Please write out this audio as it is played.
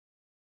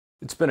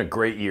It's been a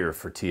great year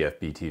for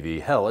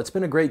TFBTV. Hell, it's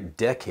been a great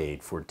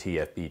decade for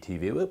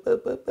TFBTV. Whoop,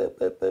 whoop, whoop, whoop,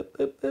 whoop, whoop,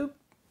 whoop, whoop.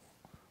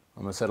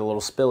 Almost had a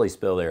little spilly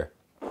spill there.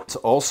 It's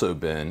also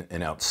been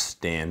an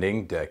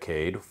outstanding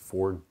decade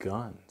for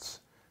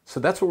guns. So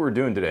that's what we're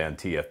doing today on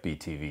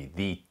TFBTV,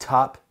 the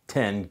top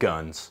 10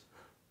 guns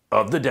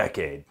of the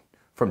decade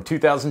from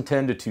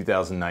 2010 to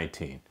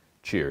 2019.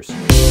 Cheers.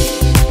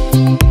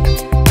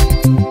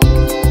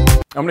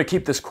 I'm gonna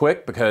keep this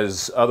quick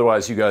because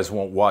otherwise you guys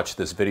won't watch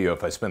this video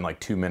if I spend like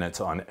 2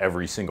 minutes on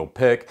every single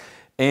pick.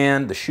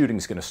 And the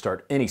shooting's gonna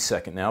start any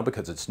second now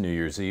because it's New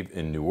Year's Eve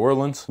in New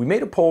Orleans. We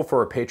made a poll for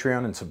our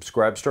Patreon and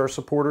Subscribestar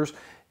supporters,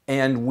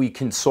 and we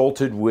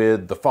consulted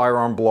with the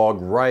Firearm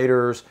Blog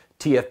writers,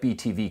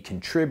 TFBTV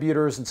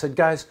contributors, and said,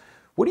 guys,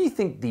 what do you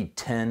think the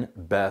 10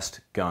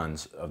 best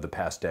guns of the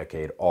past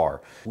decade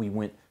are? We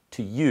went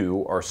to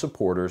you, our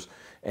supporters,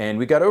 and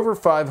we got over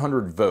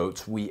 500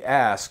 votes. We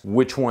asked,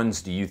 which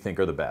ones do you think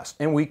are the best?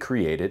 And we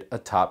created a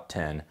top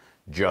 10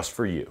 just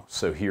for you.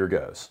 So here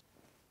goes.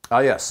 Ah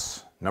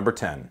yes, number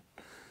 10.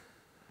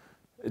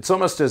 It's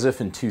almost as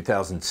if in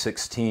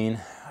 2016,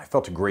 I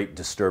felt a great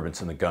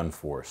disturbance in the gun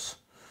force.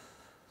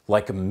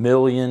 Like a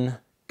million,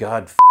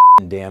 god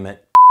damn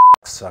it,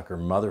 sucker,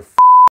 mother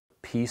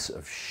piece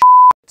of shit,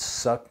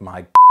 suck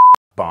my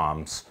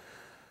bombs,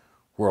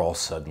 were all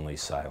suddenly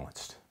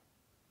silenced.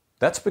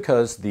 That's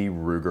because the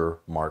Ruger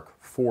Mark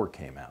IV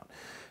came out.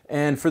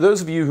 And for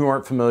those of you who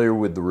aren't familiar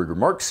with the Ruger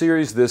Mark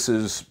series, this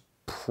is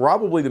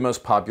probably the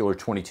most popular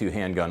 .22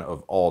 handgun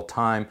of all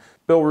time.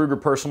 Bill Ruger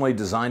personally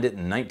designed it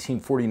in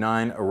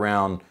 1949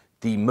 around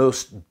the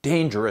most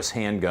dangerous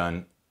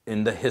handgun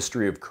in the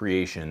history of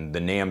creation, the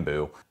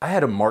Nambu. I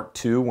had a Mark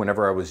II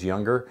whenever I was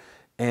younger,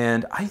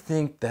 and I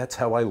think that's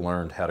how I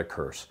learned how to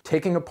curse.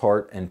 Taking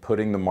apart and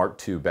putting the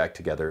Mark II back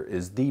together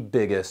is the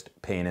biggest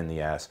pain in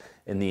the ass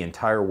in the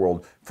entire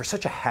world for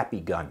such a happy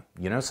gun,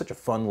 you know, such a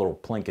fun little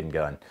plinking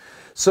gun.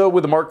 So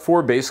with the Mark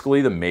IV,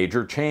 basically the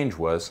major change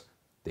was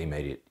they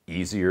made it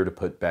easier to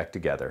put back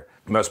together.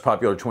 The most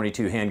popular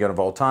 .22 handgun of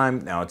all time,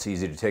 now it's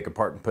easy to take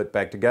apart and put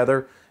back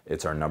together.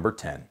 It's our number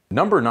 10.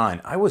 Number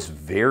 9, I was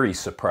very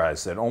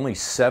surprised that only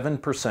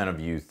 7% of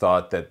you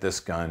thought that this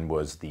gun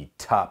was the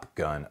top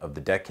gun of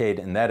the decade,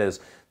 and that is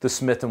the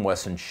Smith &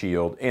 Wesson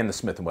Shield and the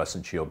Smith &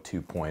 Wesson Shield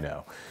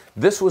 2.0.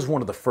 This was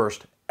one of the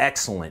first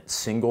excellent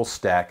single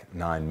stack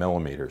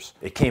 9mm.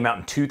 It came out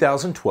in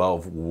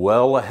 2012,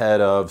 well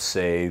ahead of,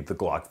 say, the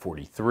Glock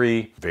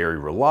 43. Very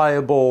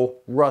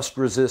reliable, rust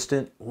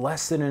resistant,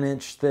 less than an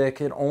inch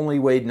thick, it only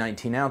weighed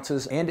 19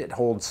 ounces, and it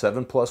holds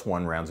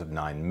 7+1 rounds of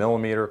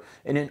 9mm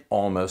in an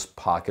almost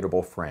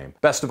pocketable frame.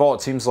 Best of all,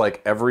 it seems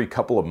like every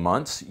couple of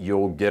months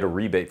you'll get a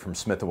rebate from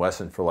Smith &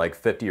 Wesson for like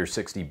 50 or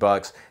 60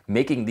 bucks,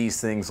 making these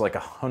things like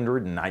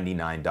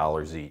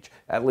 $199 each.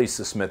 At least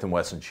the Smith &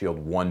 Wesson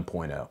Shield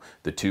 1.0.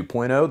 The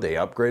 2.0, they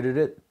upgraded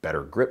it,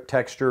 better grip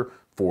texture,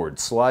 forward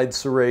slide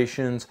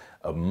serrations,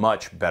 a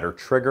much better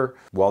trigger.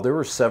 While there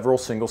were several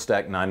single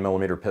stack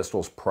 9mm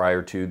pistols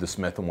prior to the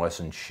Smith &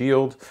 Wesson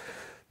Shield,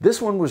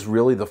 this one was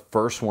really the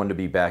first one to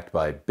be backed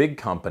by a big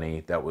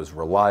company that was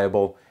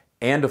reliable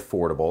and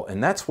affordable,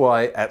 and that's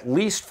why, at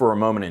least for a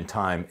moment in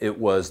time, it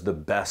was the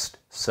best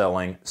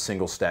selling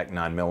single stack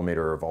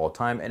 9mm of all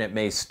time, and it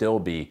may still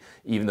be,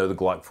 even though the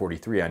Glock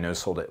 43 I know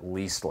sold at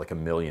least like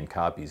 1 million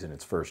copies in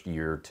its first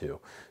year or two.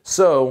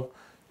 So,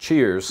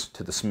 cheers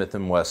to the Smith &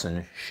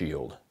 Wesson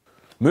Shield.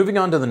 Moving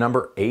on to the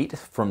number 8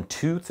 from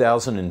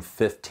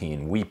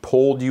 2015. We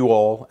polled you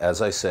all,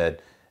 as I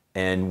said,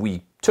 and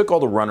we took all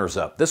the runners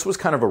up. This was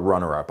kind of a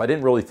runner-up. I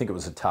didn't really think it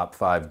was a top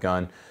 5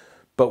 gun,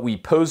 but we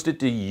posed it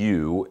to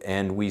you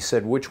and we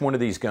said, which one of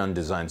these gun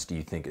designs do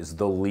you think is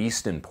the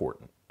least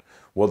important?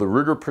 Well, the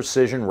Ruger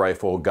Precision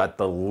Rifle got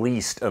the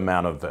least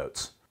amount of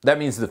votes. That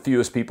means the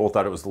fewest people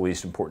thought it was the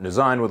least important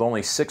design, with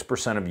only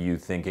 6% of you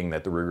thinking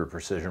that the Ruger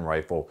Precision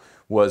Rifle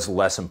was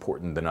less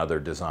important than other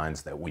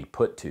designs that we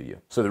put to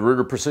you. So the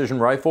Ruger Precision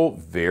Rifle,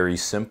 very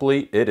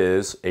simply, it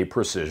is a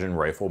precision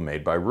rifle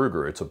made by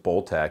Ruger. It's a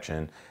bolt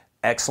action,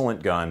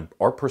 excellent gun.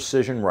 Our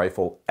precision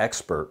rifle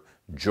expert,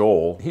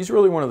 Joel, he's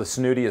really one of the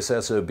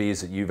snootiest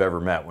SOBs that you've ever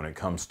met when it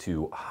comes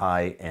to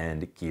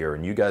high-end gear,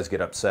 and you guys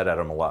get upset at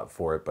him a lot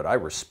for it, but I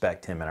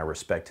respect him and I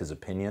respect his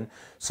opinion.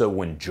 So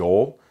when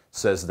Joel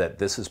says that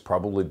this is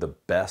probably the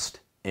best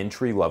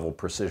entry-level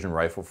precision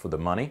rifle for the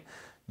money,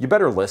 you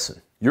better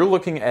listen. You're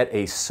looking at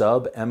a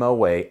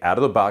sub-MOA,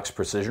 out-of-the-box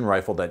precision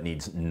rifle that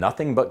needs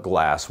nothing but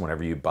glass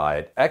whenever you buy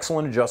it.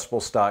 Excellent adjustable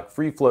stock,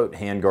 free-float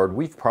handguard.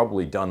 We've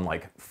probably done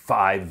like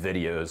 5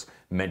 videos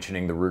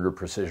mentioning the Ruger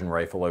Precision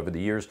Rifle over the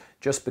years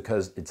just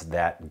because it's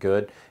that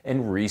good.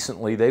 And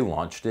recently they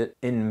launched it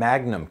in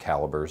Magnum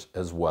calibers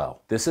as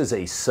well. This is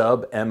a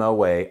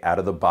sub-MOA,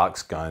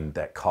 out-of-the-box gun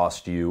that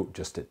cost you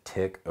just a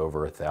tick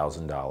over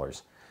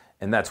 $1,000.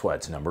 And that's why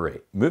it's number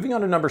 8. Moving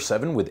on to number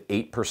 7 with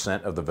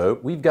 8% of the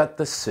vote, we've got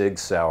the Sig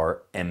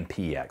Sauer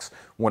MPX,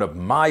 one of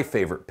my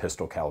favorite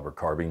pistol caliber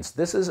carbines.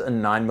 This is a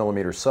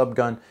 9mm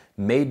subgun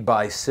made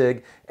by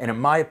Sig, and in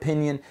my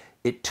opinion,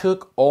 It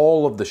took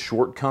all of the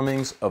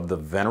shortcomings of the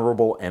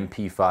venerable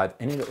MP5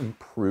 and it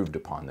improved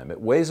upon them.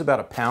 It weighs about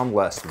a pound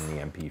less than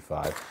the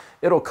MP5.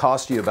 It'll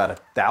cost you about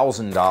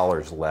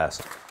 $1,000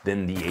 less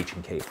than the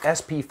H&K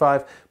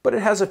SP5, but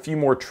it has a few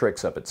more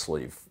tricks up its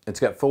sleeve. It's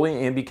got fully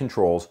ambi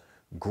controls,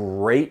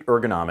 great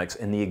ergonomics,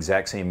 and the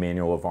exact same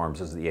manual of arms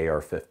as the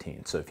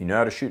AR-15. So if you know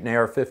how to shoot an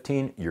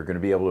AR-15, you're going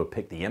to be able to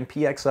pick the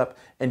MPX up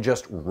and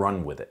just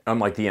run with it.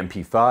 Unlike the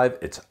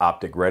MP5, it's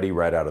optic ready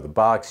right out of the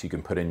box. You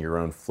can put in your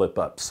own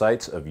flip-up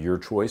sights of your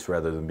choice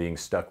rather than being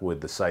stuck with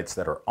the sights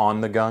that are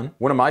on the gun.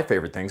 One of my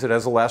favorite things, it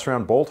has a last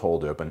round bolt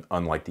hold open,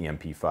 unlike the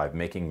MP5,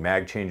 making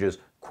mag changes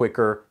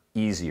quicker,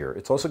 easier.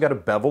 It's also got a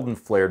beveled and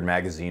flared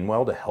magazine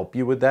well to help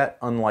you with that,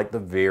 unlike the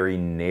very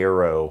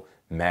narrow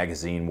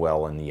magazine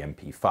well in the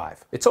MP5.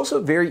 It's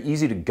also very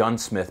easy to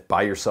gunsmith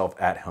by yourself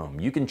at home.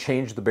 You can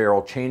change the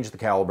barrel, change the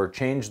caliber,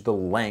 change the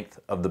length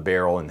of the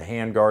barrel and the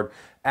handguard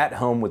at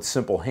home with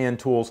simple hand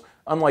tools,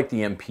 unlike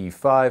the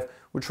MP5,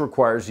 which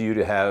requires you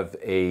to have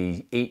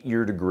a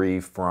 8-year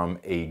degree from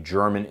a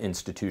German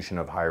institution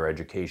of higher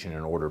education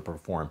in order to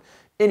perform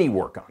any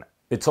work on it.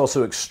 It's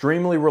also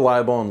extremely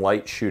reliable in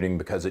light shooting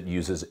because it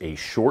uses a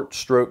short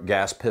stroke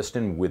gas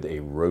piston with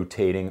a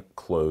rotating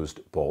closed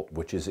bolt,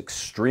 which is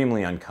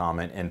extremely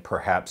uncommon and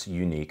perhaps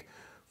unique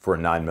for a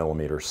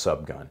 9mm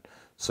subgun.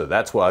 So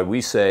that's why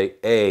we say,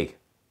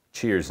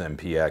 cheers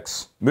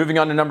MPX. Moving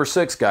on to number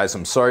 6, guys,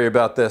 I'm sorry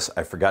about this.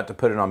 I forgot to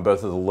put it on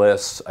both of the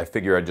lists. I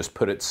figure I'd just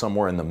put it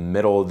somewhere in the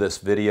middle of this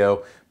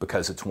video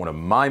because it's one of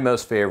my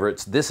most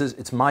favorites.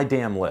 It's my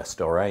damn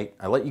list, all right?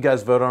 I let you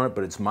guys vote on it,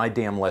 but it's my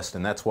damn list,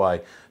 and that's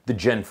why the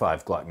Gen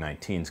 5 Glock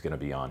 19 is gonna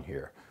be on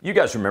here. You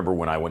guys remember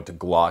when I went to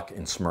Glock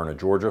in Smyrna,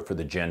 Georgia for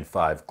the Gen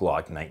 5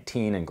 Glock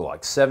 19 and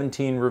Glock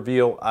 17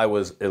 reveal? I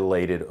was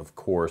elated, of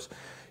course.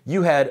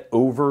 You had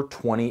over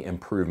 20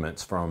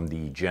 improvements from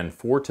the Gen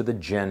 4 to the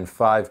Gen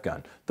 5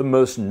 gun, the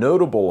most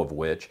notable of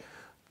which,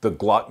 the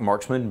Glock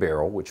Marksman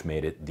barrel, which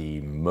made it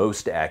the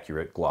most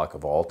accurate Glock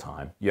of all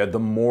time. You had the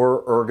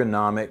more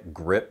ergonomic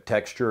grip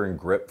texture and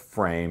grip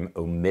frame,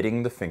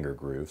 omitting the finger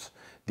grooves.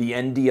 The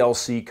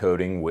NDLC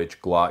coating,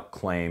 which Glock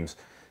claims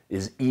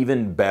is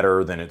even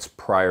better than its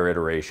prior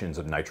iterations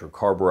of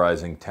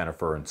nitrocarburizing,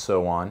 tenifer, and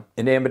so on.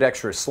 An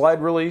ambidextrous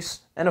slide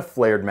release, and a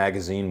flared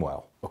magazine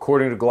well.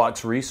 According to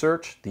Glock's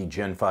research, the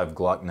Gen 5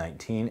 Glock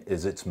 19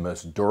 is its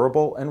most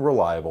durable and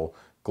reliable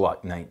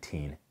Glock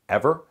 19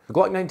 ever. The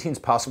Glock 19 is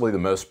possibly the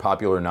most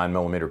popular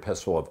 9mm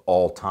pistol of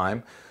all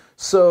time.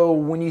 So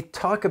when you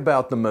talk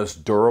about the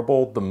most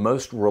durable, the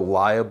most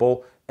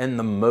reliable, and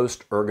the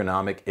most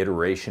ergonomic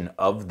iteration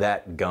of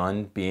that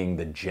gun being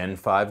the Gen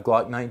 5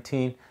 Glock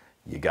 19,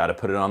 you gotta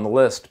put it on the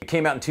list. It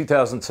came out in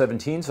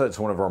 2017, so it's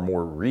one of our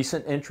more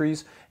recent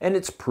entries, and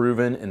it's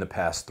proven in the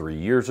past 3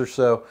 years or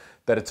so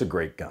that it's a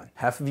great gun.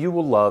 Half of you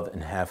will love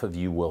and half of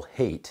you will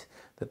hate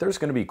that there's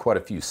gonna be quite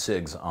a few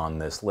SIGs on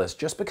this list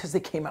just because they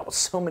came out with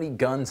so many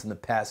guns in the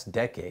past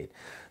decade.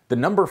 The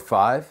number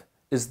 5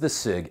 is the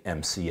SIG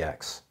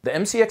MCX. The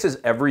MCX is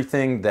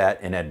everything that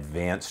an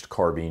advanced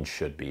carbine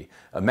should be.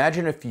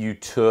 Imagine if you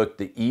took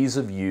the ease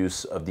of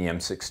use of the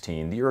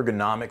M16, the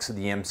ergonomics of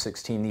the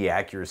M16, the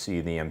accuracy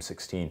of the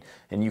M16,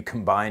 and you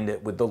combined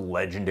it with the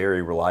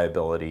legendary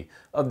reliability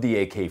of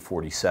the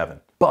AK-47.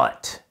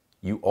 But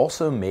you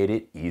also made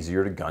it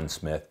easier to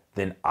gunsmith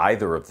than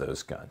either of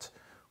those guns.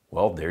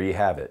 Well, there you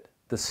have it,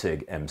 the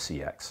SIG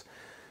MCX.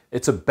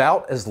 It's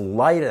about as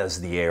light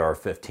as the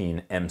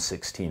AR-15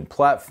 M16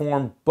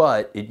 platform,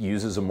 but it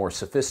uses a more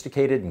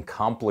sophisticated and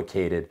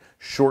complicated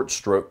short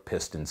stroke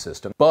piston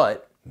system,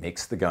 but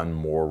makes the gun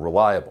more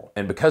reliable.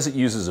 And because it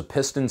uses a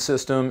piston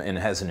system and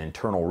has an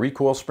internal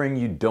recoil spring,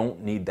 you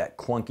don't need that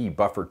clunky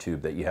buffer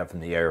tube that you have from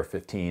the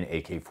AR-15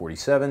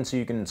 AK-47, so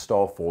you can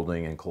install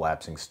folding and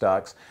collapsing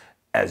stocks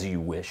as you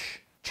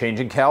wish.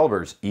 Changing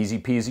calibers, easy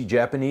peasy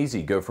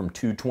Japanesey. Go from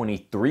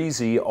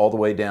 223Z all the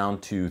way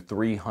down to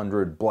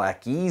 300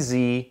 Black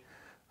Easy.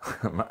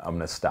 I'm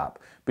gonna stop.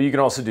 But you can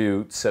also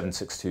do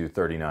 7.62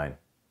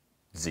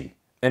 39Z.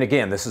 And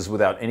again, this is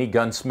without any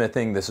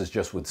gunsmithing. This is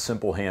just with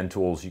simple hand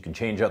tools. You can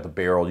change out the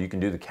barrel. You can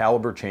do the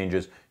caliber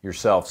changes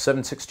yourself.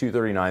 7.62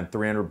 39,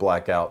 300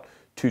 blackout,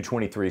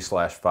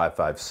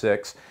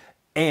 223/556.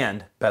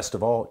 And best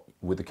of all,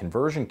 with the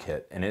conversion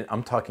kit, and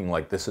I'm talking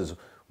like this is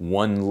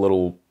one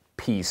little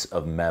piece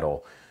of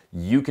metal,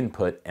 you can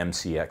put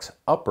MCX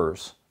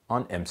uppers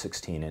on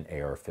M16 and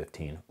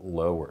AR-15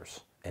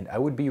 lowers. And I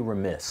would be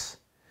remiss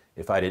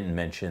if I didn't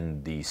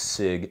mention the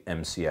SIG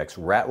MCX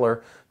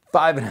Rattler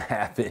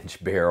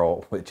 5.5-inch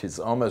barrel, which is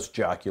almost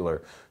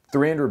jocular.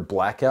 300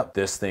 blackout,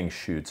 this thing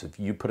shoots. If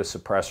you put a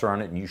suppressor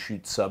on it and you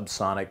shoot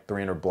subsonic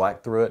 300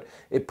 black through it,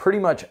 it pretty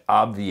much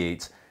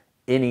obviates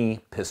any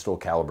pistol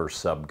caliber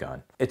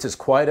subgun. It's as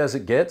quiet as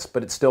it gets,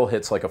 but it still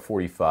hits like a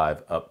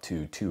 45 up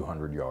to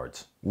 200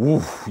 yards.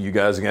 Woof, you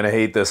guys are gonna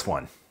hate this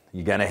one.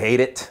 You're gonna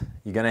hate it,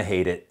 you're gonna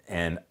hate it,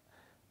 and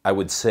I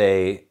would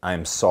say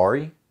I'm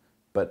sorry,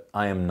 but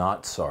I am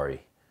not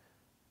sorry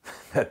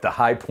that the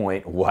High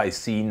Point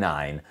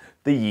YC9,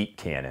 the Yeet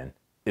cannon,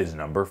 is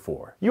number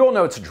 4. You all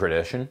know it's a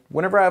tradition.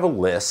 Whenever I have a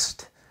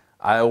list,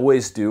 I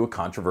always do a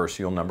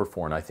controversial number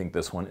 4, and I think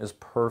this one is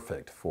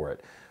perfect for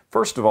it.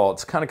 First of all,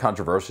 it's kind of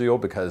controversial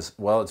because,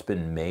 well, it's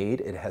been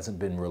made, it hasn't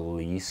been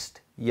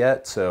released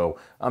yet, so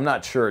I'm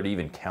not sure it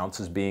even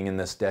counts as being in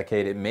this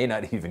decade. It may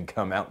not even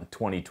come out in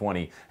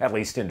 2020, at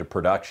least into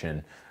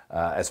production,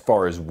 as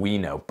far as we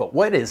know. But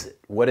what is it?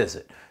 What is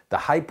it? The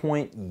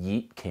Hi-Point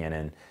Yeet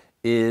cannon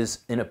is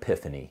an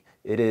epiphany.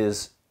 It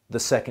is the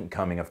second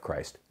coming of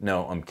Christ.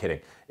 No, I'm kidding.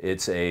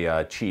 It's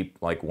a cheap,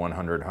 like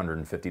 $100,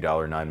 $150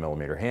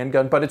 9mm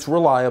handgun, but it's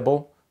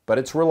reliable.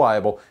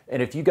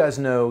 And if you guys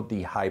know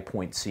the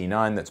Hi-Point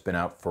C9 that's been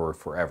out for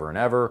forever and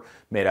ever,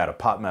 made out of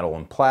pot metal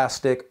and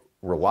plastic,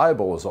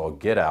 reliable as all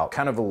get out,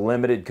 kind of a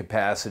limited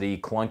capacity,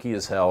 clunky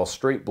as hell,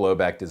 straight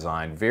blowback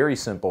design, very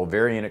simple,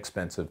 very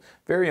inexpensive,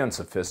 very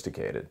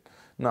unsophisticated.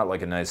 Not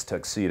like a nice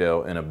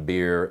tuxedo and a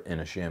beer in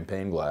a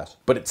champagne glass.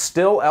 But it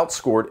still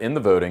outscored in the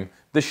voting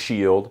the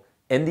Shield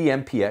and the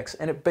MPX,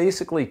 and it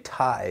basically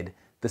tied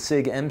the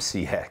SIG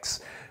MCX.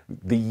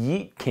 The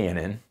Yeet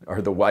cannon,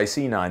 or the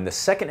YC9, the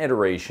second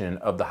iteration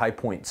of the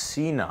Hi-Point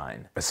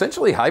C9.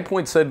 Essentially,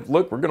 Hi-Point said,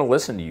 look, we're gonna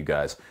listen to you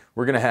guys.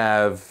 We're gonna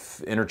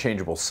have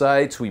interchangeable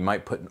sights. We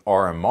might put an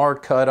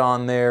RMR cut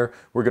on there.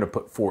 We're gonna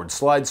put forward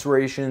slide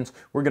serrations.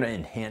 We're gonna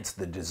enhance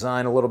the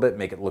design a little bit,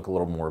 make it look a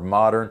little more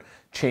modern,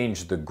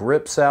 change the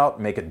grips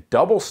out, make a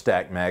double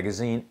stack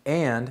magazine,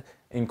 and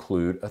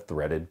include a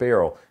threaded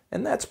barrel.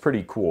 And that's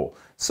pretty cool.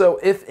 So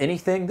if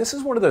anything, this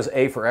is one of those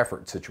A for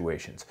effort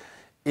situations.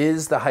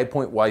 Is the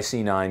Hi-Point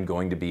YC9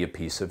 going to be a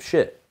piece of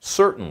shit?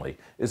 Certainly.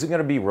 Is it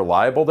going to be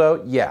reliable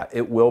though? Yeah,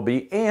 it will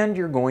be, and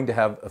you're going to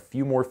have a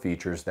few more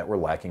features that were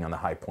lacking on the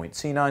Hi-Point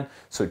C9,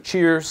 so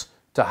cheers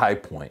to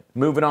Hi-Point.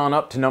 Moving on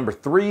up to number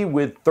 3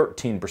 with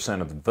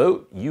 13% of the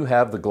vote, you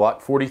have the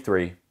Glock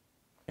 43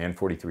 and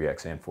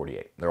 43X and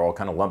 48. They're all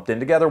kind of lumped in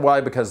together.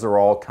 Why? Because they're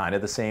all kind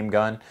of the same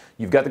gun.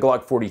 You've got the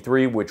Glock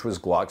 43, which was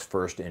Glock's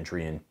first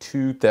entry in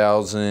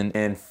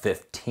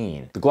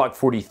 2015. The Glock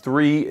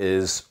 43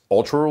 is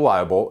ultra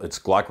reliable. It's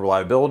Glock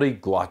reliability,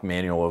 Glock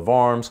manual of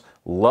arms.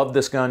 Love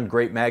this gun.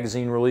 Great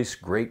magazine release,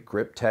 great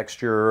grip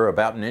texture,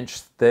 about an inch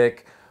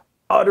thick.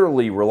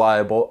 Utterly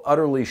reliable,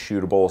 utterly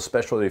shootable,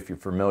 especially if you're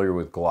familiar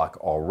with Glock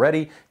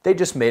already. They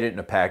just made it in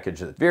a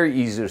package that's very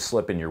easy to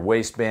slip in your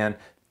waistband.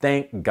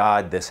 Thank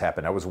God this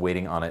happened. I was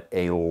waiting on it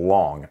a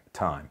long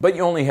time. But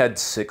you only had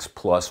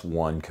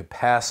 6+1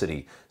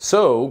 capacity.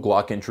 So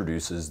Glock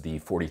introduces the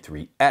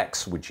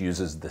 43X, which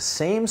uses the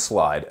same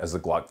slide as the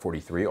Glock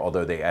 43,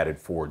 although they added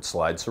forward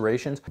slide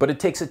serrations, but it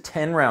takes a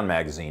 10-round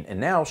magazine. And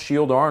now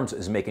Shield Arms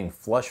is making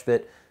flush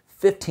fit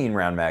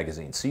 15-round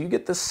magazines. So you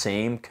get the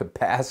same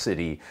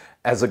capacity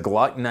as a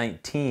Glock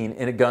 19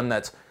 in a gun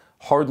that's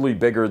hardly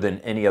bigger than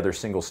any other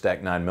single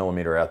stack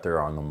 9mm out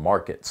there on the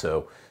market.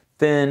 So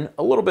thin,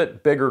 a little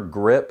bit bigger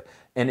grip,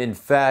 and in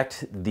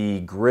fact,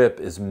 the grip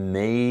is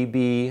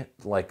maybe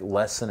like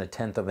less than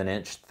 1/10 of an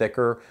inch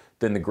thicker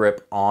than the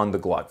grip on the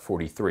Glock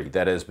 43.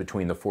 That is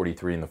between the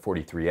 43 and the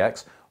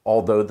 43X,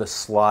 although the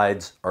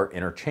slides are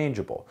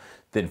interchangeable.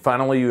 Then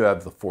finally, you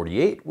have the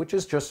 48, which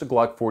is just a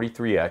Glock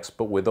 43X,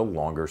 but with a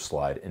longer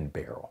slide and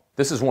barrel.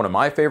 This is one of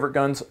my favorite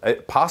guns,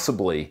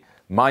 possibly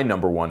my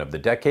number 1 of the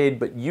decade,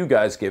 but you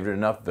guys gave it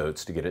enough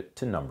votes to get it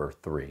to number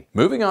 3.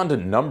 Moving on to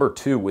number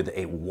 2 with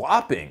a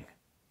whopping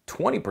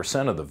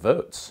 20% of the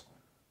votes,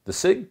 the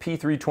SIG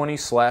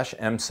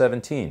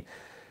P320/M17.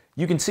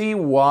 You can see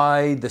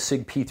why the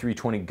SIG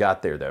P320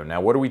 got there though. Now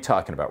what are we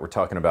talking about? We're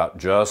talking about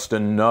just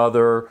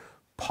another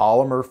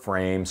polymer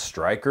frame,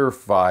 striker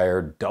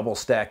fired, double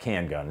stack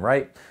handgun,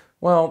 right?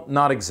 Well,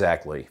 not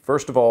exactly.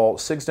 First of all,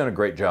 SIG's done a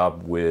great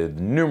job with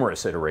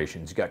numerous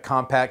iterations. You've got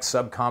compacts,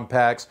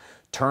 subcompacts,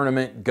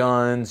 tournament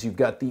guns, you've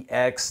got the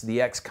X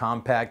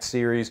Compact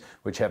series,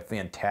 which have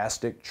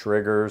fantastic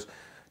triggers,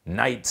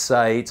 night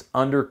sights,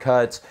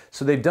 undercuts.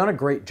 So they've done a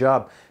great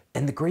job.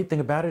 And the great thing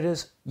about it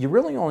is you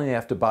really only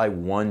have to buy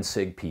one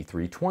SIG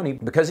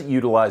P320 because it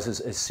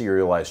utilizes a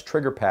serialized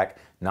trigger pack,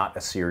 not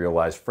a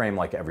serialized frame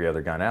like every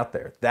other gun out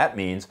there. That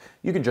means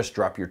you can just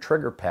drop your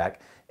trigger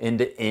pack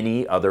into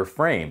any other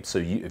frame. So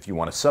if you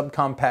want a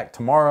subcompact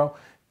tomorrow,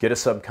 get a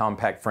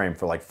subcompact frame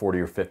for like 40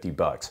 or 50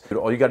 bucks.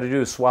 All you got to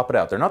do is swap it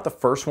out. They're not the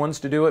first ones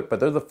to do it, but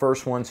they're the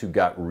first ones who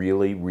got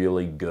really,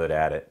 really good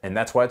at it. And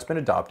that's why it's been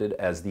adopted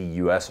as the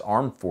US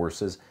Armed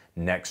Forces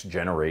next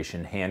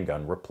generation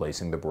handgun,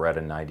 replacing the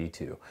Beretta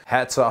 92.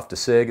 Hats off to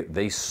SIG.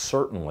 They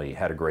certainly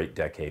had a great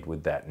decade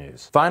with that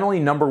news.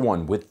 Finally, number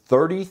 1 with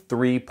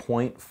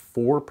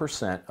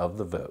 33.4% of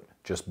the vote,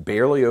 just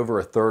barely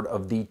over 1/3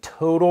 of the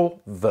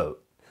total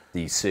vote,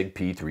 the SIG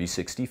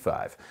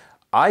P365.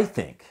 I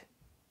think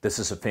this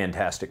is a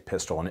fantastic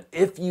pistol, and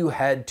if you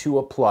had to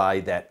apply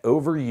that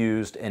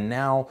overused and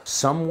now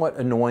somewhat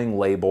annoying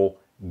label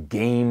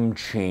game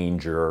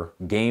changer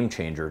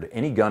to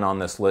any gun on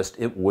this list,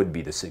 it would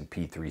be the SIG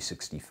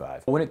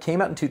P365. When it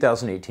came out in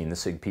 2018, the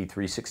SIG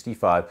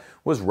P365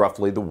 was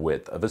roughly the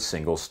width of a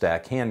single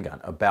stack handgun,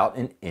 about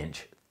an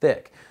inch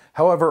thick.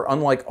 However,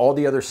 unlike all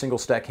the other single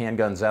stack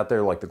handguns out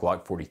there like the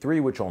Glock 43,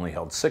 which only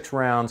held 6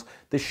 rounds,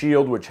 the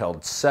Shield, which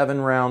held 7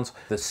 rounds,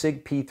 the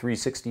SIG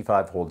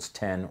P365 holds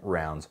 10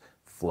 rounds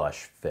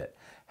flush fit.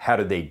 How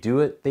did they do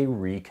it? They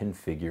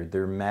reconfigured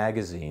their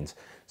magazines.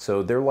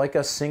 So they're like a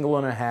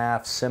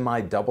 1.5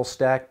 semi-double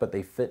stack, but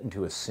they fit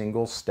into a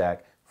single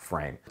stack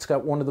frame. It's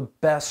got one of the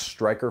best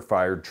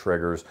striker-fired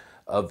triggers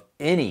of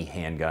any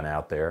handgun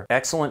out there.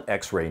 Excellent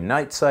X-ray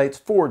night sights,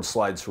 forward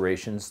slide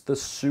serrations, the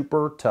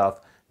super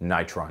tough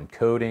nitron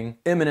coating,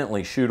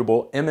 eminently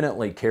shootable,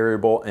 eminently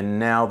carryable, and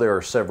now there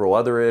are several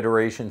other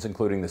iterations,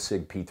 including the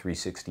SIG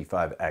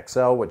P365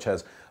 XL, which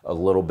has a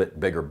little bit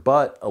bigger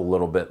butt, a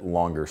little bit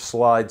longer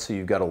slide, so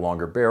you've got a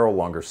longer barrel,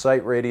 longer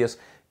sight radius,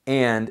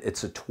 and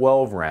it's a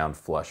 12-round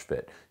flush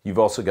fit. You've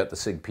also got the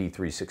SIG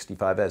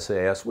P365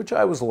 SAS, which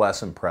I was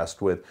less impressed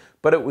with,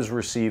 but it was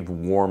received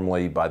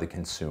warmly by the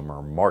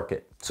consumer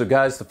market. So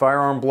guys, the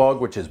Firearm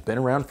Blog, which has been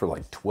around for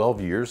like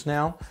 12 years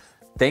now,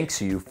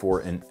 thanks you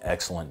for an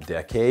excellent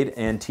decade,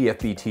 and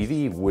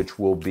TFBTV, which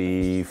will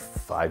be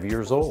 5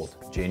 years old,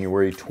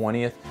 January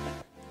 20th,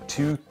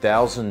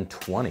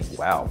 2020.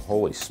 Wow,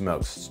 holy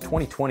smokes. It's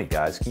 2020,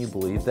 guys. Can you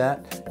believe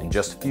that? In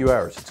just a few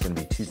hours, it's going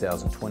to be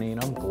 2020,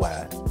 and I'm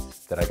glad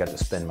that I got to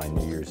spend my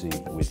New Year's Eve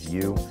with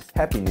you.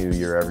 Happy New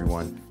Year,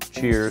 everyone.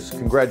 Cheers.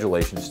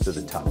 Congratulations to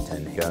the top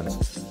 10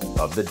 guns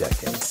of the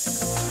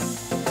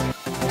decade.